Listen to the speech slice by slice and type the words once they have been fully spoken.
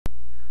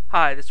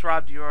Hi, this is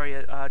Rob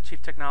Dioria,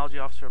 Chief Technology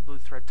Officer of Blue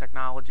Thread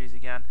Technologies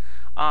again.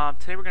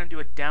 Today we're going to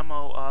do a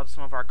demo of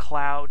some of our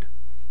cloud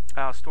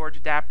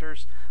storage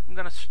adapters. I'm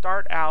going to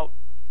start out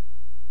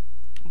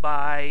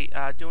by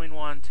doing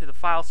one to the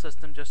file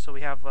system just so we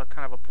have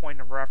kind of a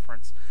point of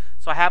reference.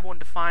 So I have one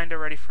defined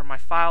already for my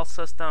file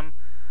system.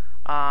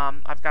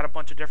 I've got a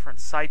bunch of different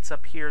sites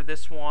up here.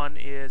 This one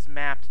is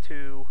mapped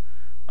to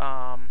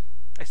a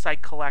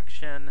site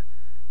collection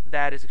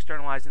that is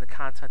externalizing the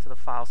content of the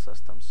file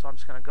system. So I'm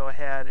just going to go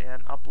ahead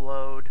and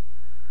upload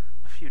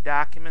a few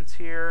documents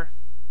here.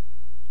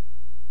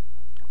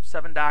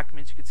 7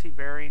 documents. You can see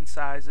varying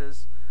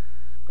sizes.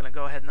 I'm going to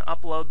go ahead and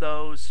upload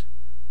those.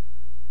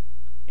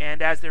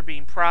 And as they're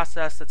being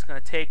processed, it's going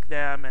to take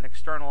them and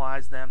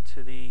externalize them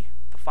to the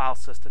file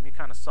system. You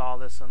kind of saw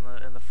this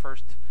in the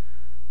first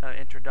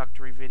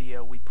introductory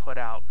video we put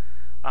out.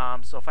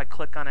 So if I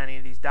click on any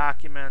of these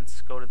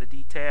documents, go to the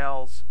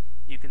details,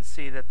 you can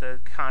see that the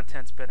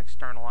content's been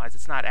externalized.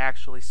 It's not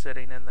actually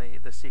sitting in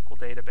the SQL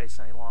database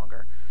any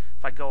longer.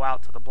 If I go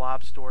out to the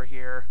blob store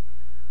here,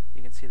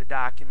 you can see the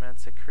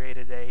documents. It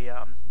created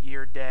a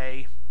year,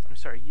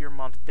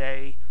 month,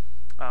 day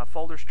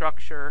folder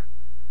structure.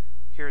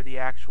 Here are the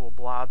actual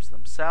blobs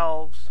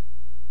themselves.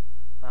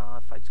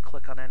 If I just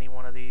click on any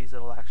one of these,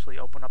 it'll actually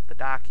open up the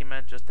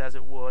document just as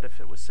it would if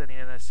it was sitting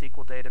in a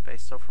SQL database.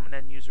 So from an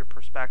end user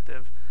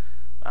perspective,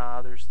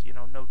 there's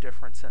no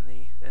difference in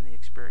the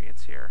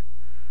experience here.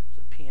 It's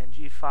a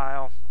PNG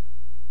file.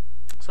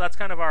 So that's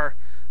kind of our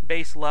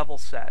base level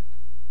set.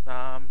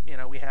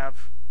 We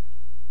have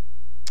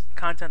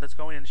content that's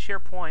going into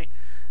SharePoint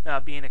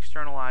being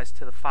externalized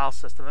to the file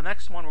system. The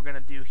next one we're going to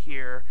do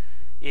here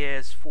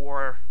is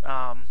for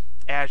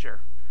Azure.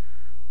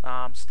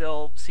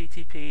 Still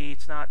CTP.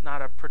 It's not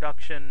a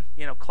production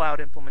cloud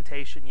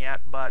implementation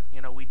yet, but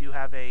we do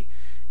have a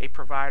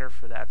provider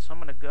for that. So I'm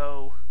going to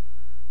go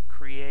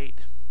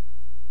create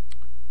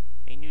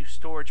a new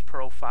storage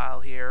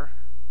profile here.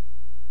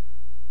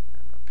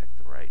 I'm going to pick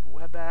the right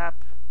web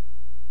app.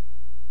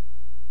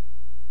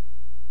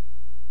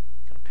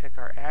 I'm going to pick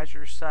our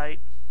Azure site.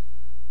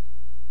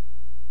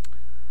 I'm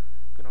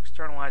going to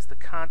externalize the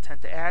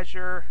content to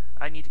Azure.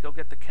 I need to go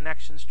get the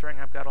connection string.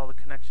 I've got all the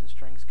connection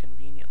strings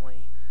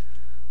conveniently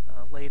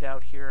laid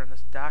out here in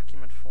this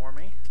document for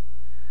me.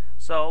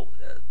 So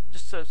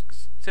just a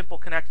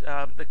simple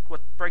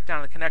breakdown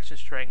of the connection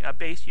string.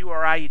 Base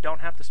URI, you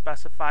don't have to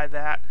specify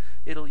that.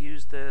 It'll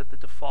use the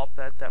default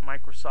that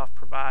Microsoft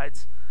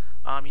provides.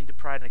 You need to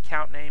provide an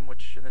account name,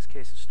 which in this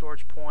case is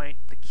StoragePoint,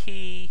 the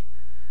key,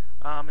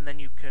 and then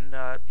you can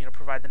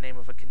provide the name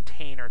of a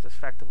container. It's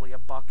effectively a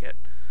bucket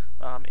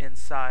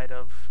inside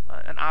of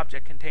an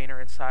object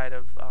container inside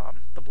of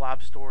the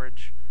blob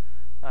storage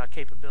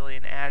capability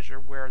in Azure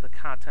where the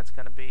content's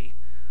going to be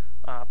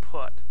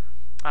put.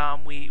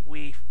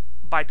 We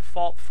by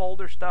default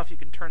folder stuff, you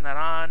can turn that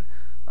on.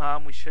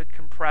 We should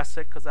compress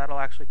it because that'll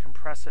actually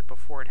compress it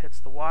before it hits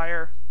the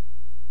wire.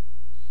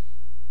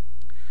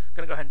 I'm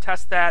going to go ahead and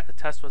test that. The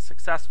test was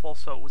successful,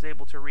 so it was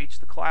able to reach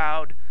the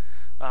cloud,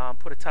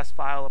 put a test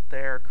file up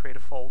there, create a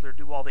folder,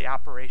 do all the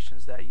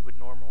operations that you would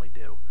normally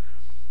do.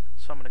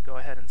 So I'm going to go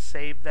ahead and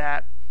save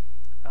that.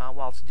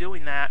 While it's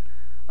doing that,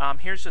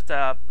 here's just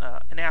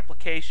an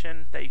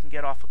application that you can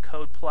get off of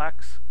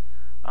CodePlex.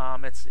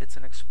 It's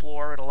an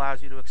Explorer. It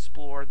allows you to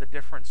explore the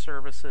different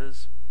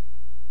services,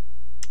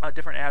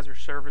 different Azure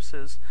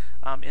services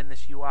in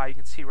this UI. You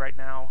can see right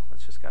now,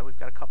 we've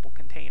got a couple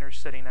containers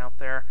sitting out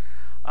there.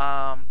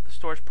 The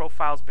storage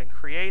profile has been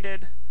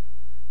created.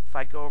 If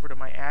I go over to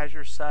my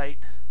Azure site,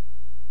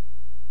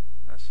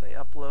 let's say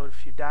upload a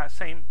few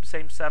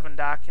same 7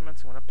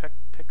 documents. I'm going to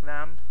pick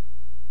them.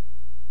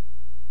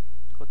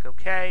 Click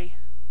OK.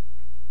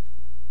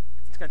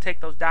 It's going to take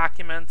those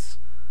documents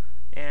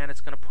and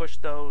it's going to push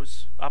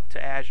those up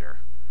to Azure.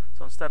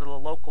 So instead of the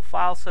local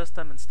file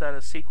system, instead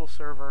of SQL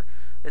Server,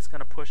 it's going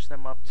to push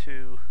them up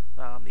to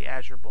the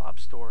Azure Blob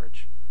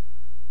Storage.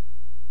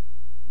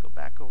 Go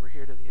back over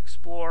here to the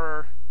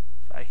Explorer.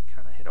 If I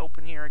kind of hit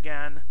open here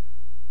again,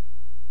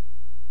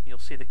 you'll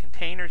see the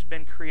container's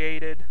been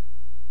created.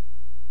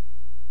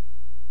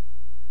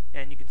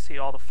 And you can see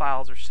all the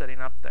files are sitting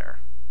up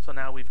there. So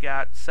now we've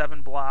got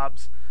 7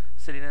 blobs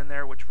sitting in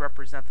there which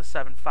represent the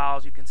 7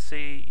 files. You can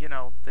see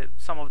that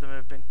some of them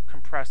have been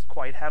compressed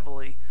quite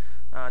heavily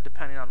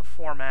depending on the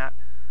format.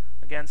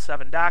 Again,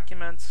 7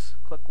 documents.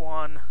 Click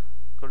one,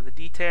 go to the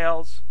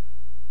details.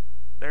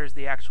 There's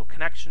the actual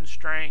connection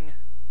string.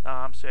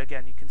 So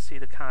again, you can see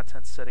the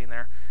content sitting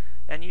there.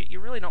 And you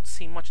really don't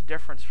see much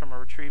difference from a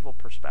retrieval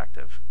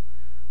perspective.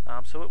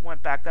 So it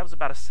went back. That was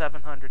about a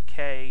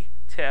 700K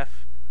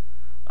TIFF.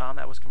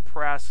 That was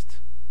compressed.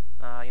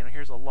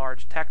 Here's a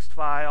large text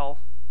file.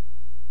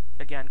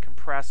 Again,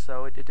 compressed,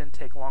 so it didn't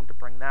take long to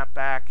bring that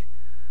back.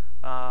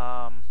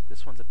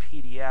 This one's a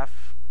PDF.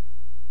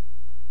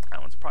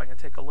 That one's probably going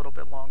to take a little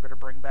bit longer to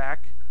bring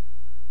back.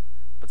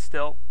 But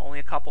still, only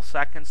a couple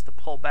seconds to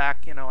pull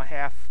back, a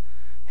half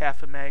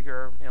a meg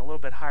or a little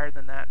bit higher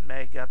than that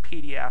meg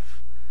PDF.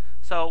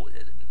 So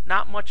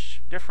not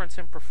much difference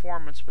in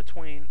performance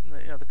between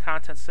the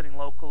content sitting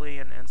locally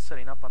and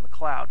sitting up on the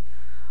cloud.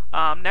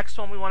 Next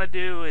one we want to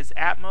do is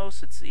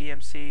Atmos. It's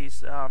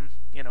EMC's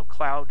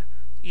cloud.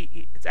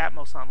 It's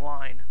Atmos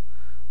Online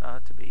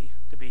to be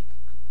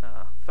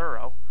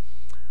thorough.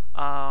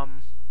 So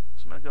I'm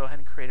going to go ahead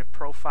and create a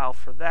profile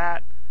for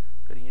that.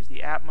 I'm going to use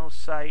the Atmos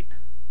site.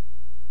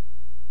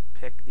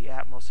 Pick the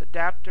Atmos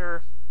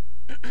adapter.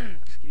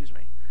 Excuse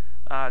me.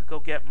 Go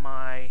get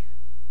my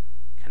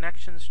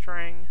connection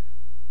string.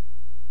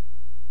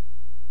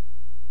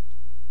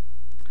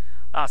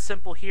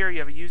 Simple here, you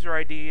have a user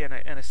ID and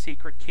a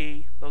secret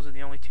key. Those are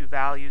the only two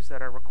values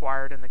that are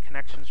required in the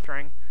connection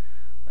string.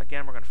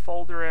 Again, we're going to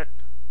folder it.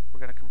 We're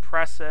going to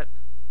compress it.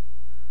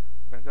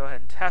 We're going to go ahead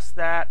and test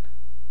that.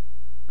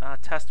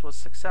 Test was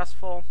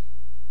successful.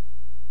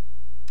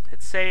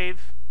 Hit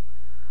save.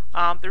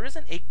 There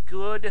isn't a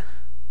good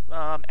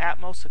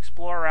Atmos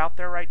Explorer out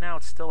there right now.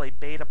 It's still a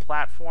beta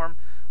platform,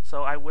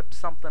 so I whipped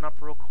something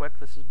up real quick.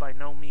 This is by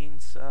no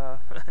means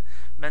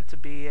meant to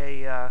be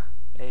a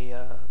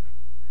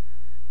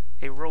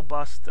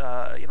robust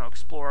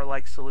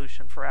Explorer-like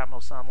solution for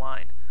Atmos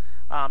Online.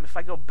 If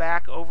I go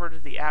back over to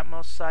the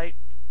Atmos site,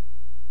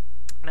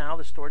 now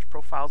the storage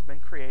profile has been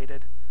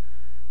created.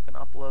 I'm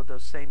going to upload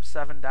those same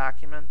 7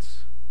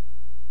 documents.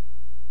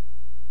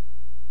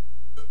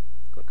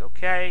 Click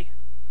OK.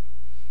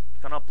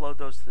 It's going to upload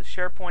those to the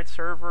SharePoint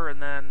server,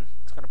 and then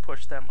it's going to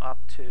push them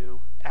up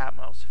to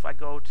Atmos. If I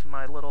go to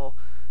my little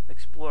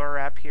Explorer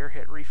app here,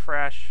 hit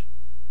refresh,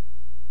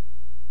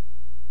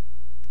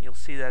 you'll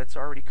see that it's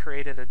already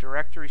created a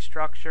directory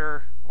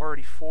structure.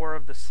 Already 4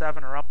 of the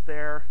 7 are up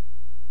there.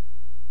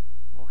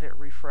 We'll hit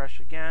refresh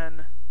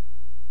again.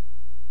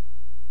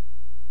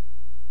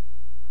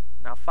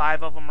 Now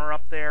 5 of them are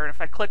up there, and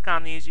if I click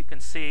on these, you can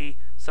see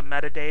some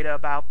metadata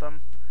about them.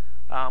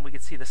 We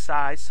can see the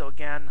size. So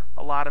again,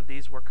 a lot of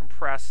these were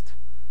compressed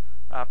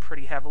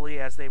pretty heavily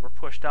as they were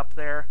pushed up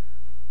there.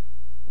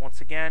 Once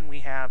again,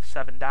 we have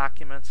 7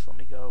 documents. Let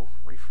me go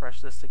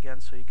refresh this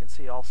again so you can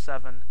see all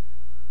 7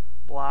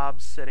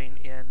 blobs sitting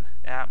in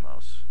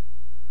Atmos.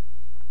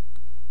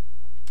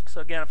 So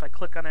again, if I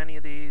click on any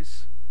of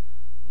these,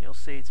 you'll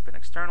see it's been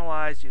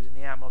externalized using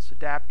the Atmos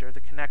adapter,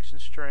 the connection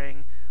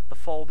string, the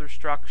folder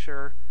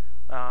structure.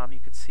 You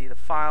could see the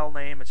file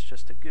name. It's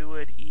just a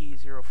GUID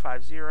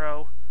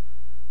E050.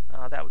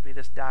 That would be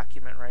this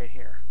document right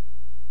here.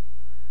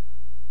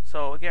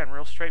 So again,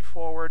 real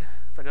straightforward.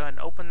 If I go ahead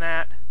and open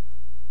that,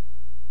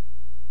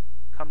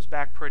 comes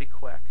back pretty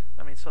quick.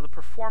 I mean, so the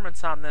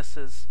performance on this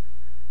is,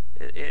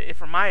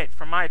 from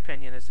my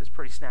opinion, is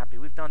pretty snappy.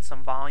 We've done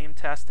some volume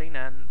testing,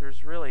 and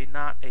there's really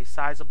not a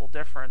sizable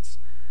difference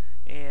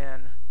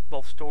in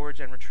both storage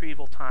and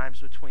retrieval times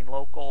between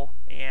local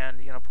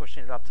and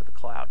pushing it up to the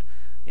cloud.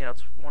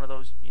 It's one of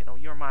those,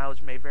 your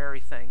mileage may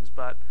vary things,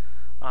 but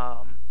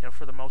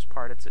for the most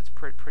part, it's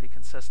pretty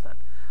consistent.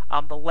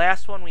 The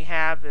last one we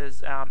have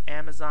is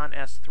Amazon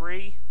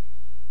S3.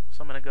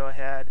 So I'm going to go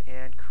ahead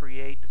and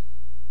create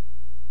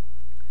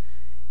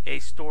a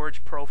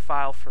storage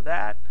profile for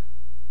that.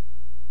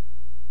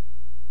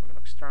 We're going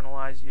to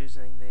externalize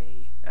using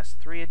the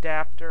S3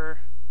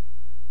 adapter.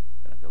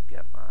 I'm going to go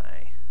get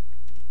my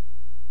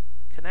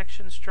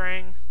connection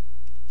string,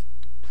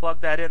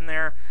 plug that in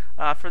there.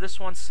 For this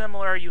one,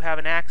 similar, you have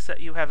a kind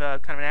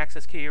of an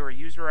access key or a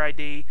user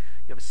ID.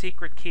 You have a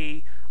secret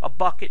key, a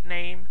bucket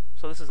name.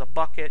 So this is a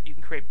bucket. You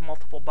can create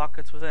multiple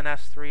buckets within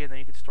S3, and then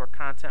you can store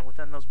content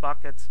within those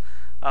buckets.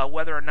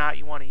 Whether or not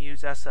you want to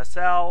use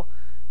SSL,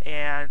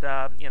 and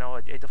a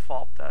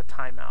default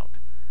timeout.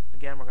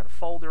 Again, we're going to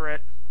folder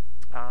it.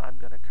 I'm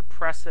going to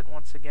compress it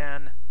once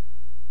again.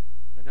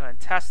 I'm going to go ahead and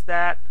test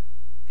that.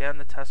 Again,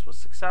 the test was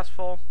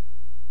successful.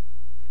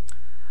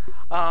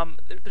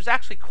 There's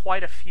actually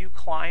quite a few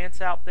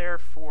clients out there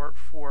for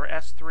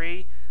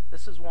S3.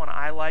 This is one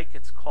I like.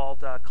 It's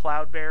called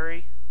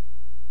Cloudberry.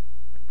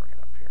 Let me bring it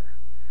up here.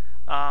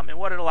 And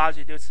what it allows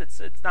you to do,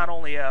 it's not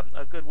only a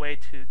good way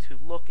to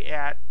look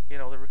at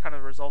the kind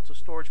of results of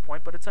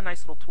StoragePoint, but it's a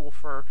nice little tool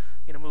for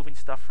moving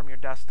stuff from your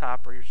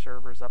desktop or your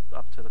servers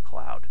up to the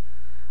cloud.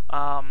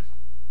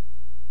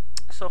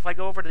 So if I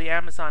go over to the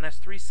Amazon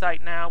S3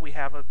 site now, we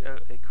have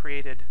a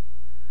created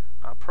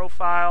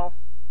profile.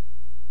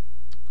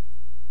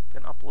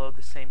 I'm going to upload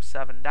the same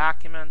 7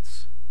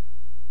 documents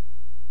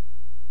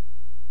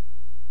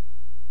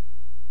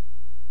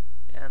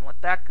and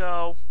let that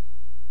go.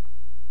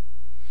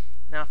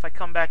 Now if I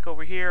come back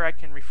over here, I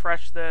can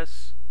refresh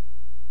this.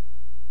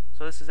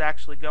 So this is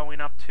actually going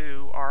up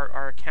to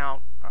our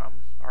account,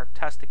 our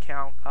test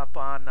account up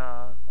on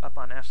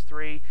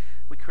S3.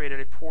 We created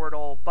a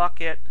portal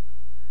bucket,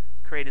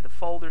 created the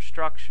folder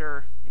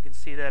structure. You can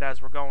see that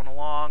as we're going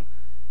along.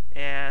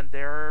 And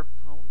there,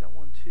 we got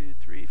 1, 2,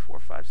 3, 4,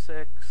 5,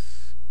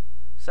 6,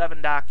 7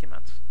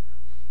 documents.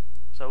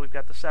 So we've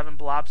got the 7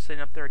 blobs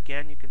sitting up there.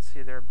 Again, you can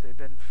see they've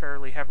been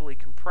fairly heavily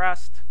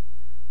compressed.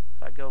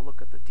 If I go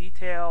look at the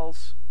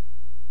details,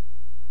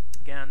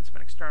 again, it's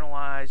been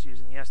externalized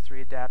using the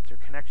S3 adapter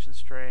connection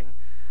string.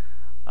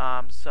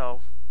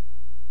 So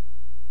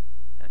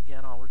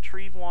again, I'll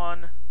retrieve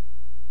one.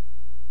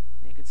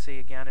 can see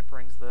again it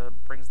brings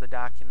the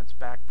documents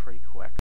back pretty quick.